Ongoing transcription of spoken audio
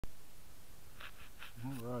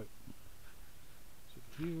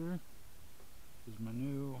my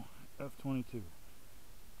new F-22.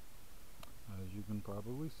 As you can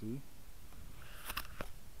probably see,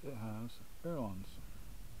 it has ailerons.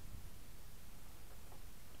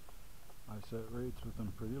 I set rates with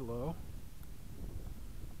them pretty low,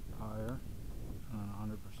 higher,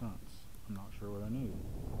 and 100%. I'm not sure what I need.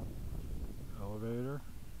 Elevator,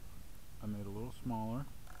 I made a little smaller,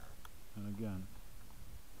 and again,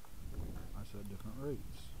 I set different rates.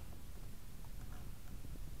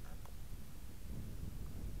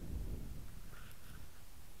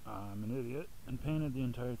 I'm an idiot and painted the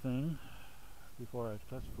entire thing before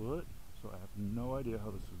I test flew it, so I have no idea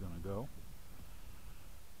how this is going to go.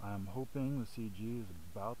 I'm hoping the CG is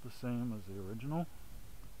about the same as the original.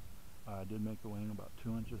 I did make the wing about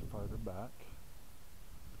 2 inches farther back.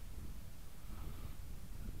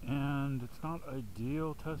 And it's not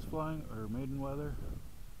ideal test flying or maiden weather.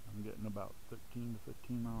 I'm getting about 13 to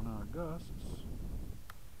 15 mile an hour gusts.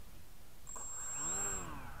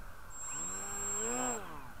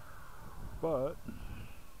 But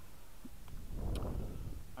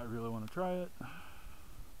I really want to try it,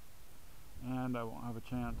 and I won't have a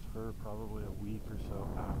chance for probably a week or so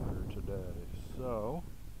after today. So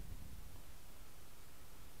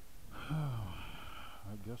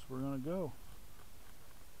I guess we're gonna go.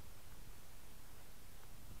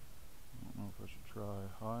 I don't know if I should try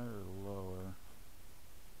high or lower.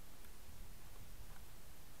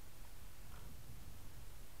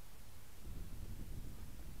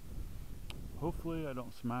 Hopefully I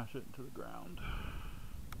don't smash it into the ground.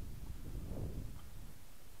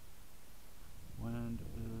 Wind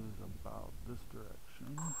is about this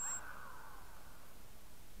direction.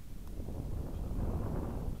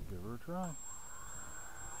 So let's give her a try.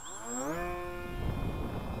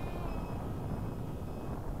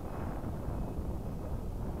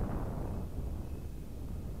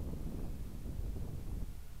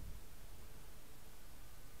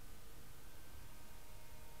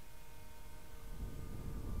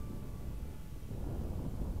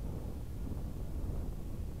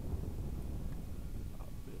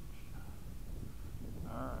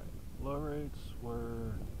 Low rates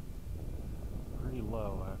were pretty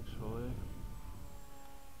low, actually.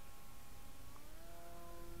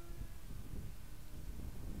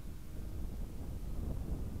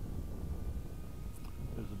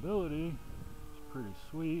 Visibility is pretty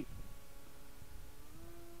sweet.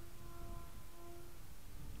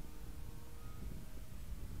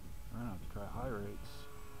 We're gonna have to try high rates.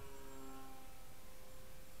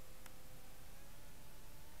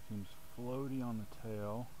 Seems floaty on the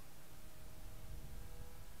tail.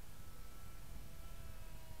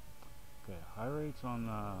 Okay, high rates on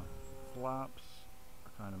the flaps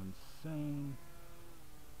are kind of insane.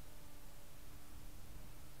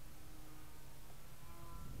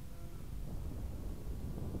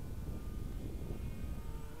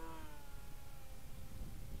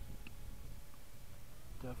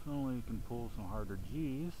 Definitely can pull some harder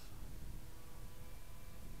G's.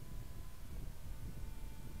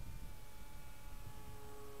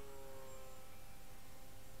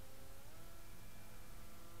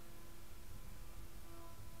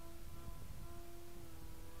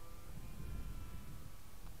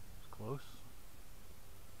 Close.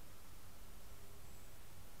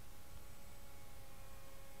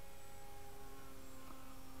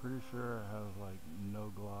 Pretty sure it has like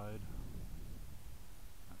no glide.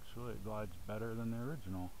 Actually, it glides better than the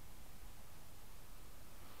original.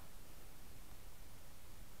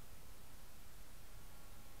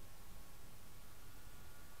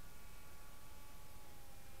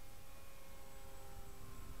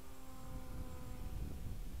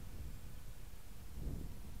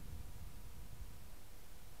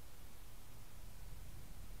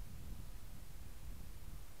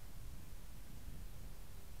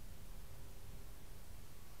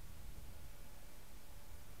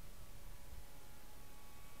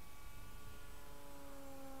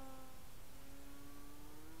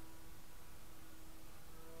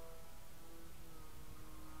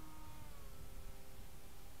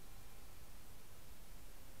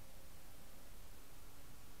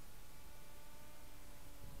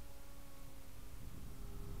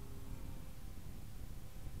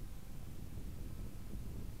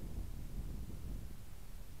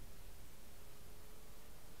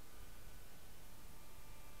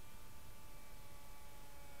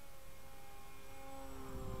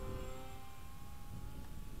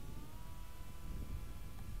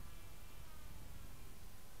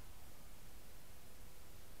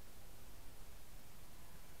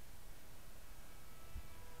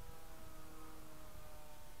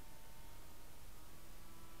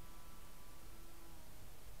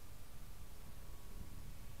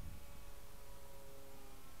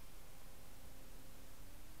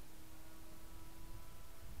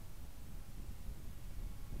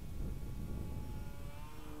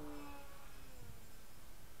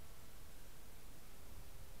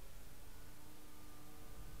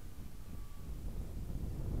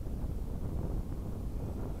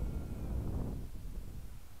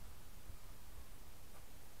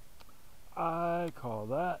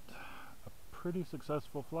 pretty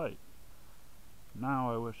successful flight.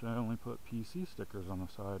 Now I wish I only put PC stickers on the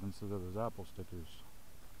side instead of those Apple stickers.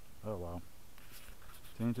 Oh well.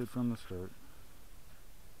 Tainted from the start.